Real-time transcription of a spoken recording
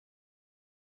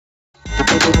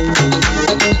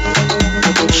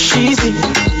Sheezy.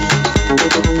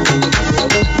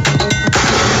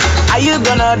 Are you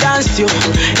gonna dance yo?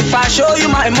 If I show you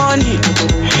my money,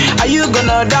 are you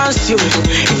gonna dance yo?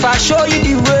 If I show you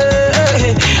the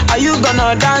way, are you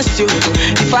gonna dance yo?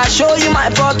 If I show you my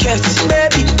pockets,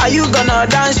 baby, are you gonna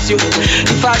dance yo?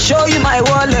 If I show you my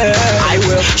wallet, I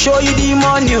will show you the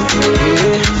money.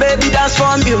 Baby, dance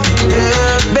for me,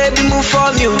 baby, move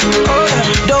for me.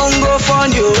 Don't go for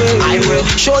you. I will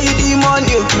show you the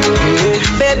money.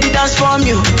 Baby, dance for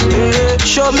me.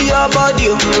 Show me your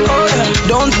body.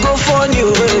 Don't go for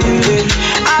you.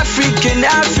 African,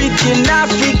 African,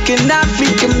 African,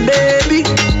 African, baby.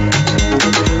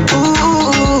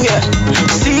 Ooh, yeah.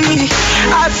 See,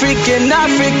 African,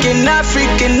 African,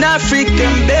 African,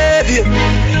 African, baby.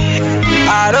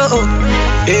 I don't,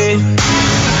 yeah.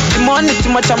 The money too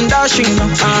much, I'm dashing.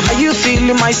 Are you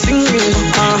feeling my singing?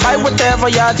 Buy whatever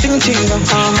you're thinking.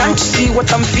 Can't you see what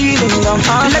I'm feeling?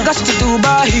 Lagos to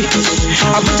Dubai,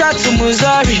 Abuja to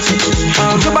Missouri,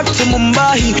 go back to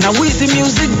Mumbai. Now who's the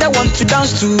music that want to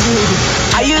dance to?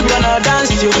 Are you gonna dance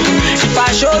to? If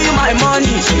I show you my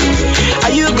money,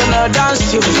 are you gonna dance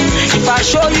to? If I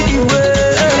show you the way,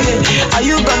 are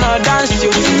you gonna dance to?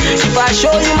 If I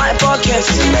show you my pockets,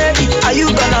 baby, are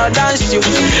you gonna dance to?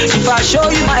 If I show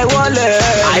you my wallet,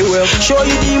 I will show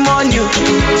you the money.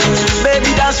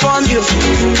 Baby, dance for you.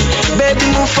 Baby,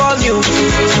 move for you.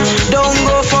 Don't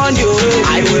go for you.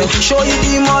 I will show you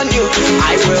the money.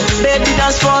 I will. Baby,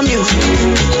 dance for you.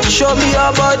 Show me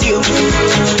your body.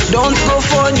 Don't go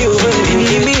for you.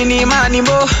 Mini money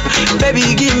mo.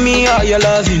 Baby, give me all your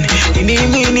loving.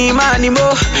 Mini money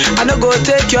mo. I no go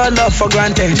take your love for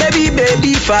granted.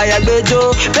 Baby, fire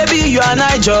bejo. Baby, you and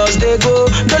I just they go.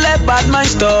 Don't let bad mind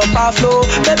stop our flow.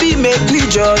 Baby, make we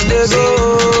just they go.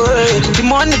 The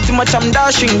money too much, I'm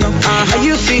dashing. Are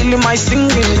you feeling my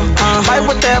singing? Buy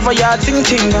whatever you're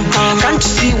thinking. Can't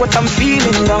you see what I'm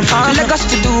feeling? Lagos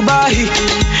to Dubai,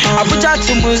 Abuja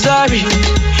to Missouri,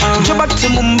 go back to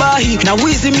Mumbai. Now who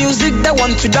is the music that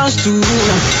want to dance to?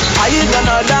 Are you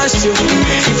gonna dance to?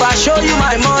 If I show you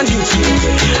my money,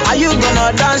 are you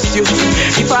gonna dance to?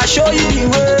 If I show you the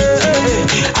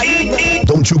way, are you gonna...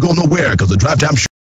 Don't you go nowhere, cause the Drive Time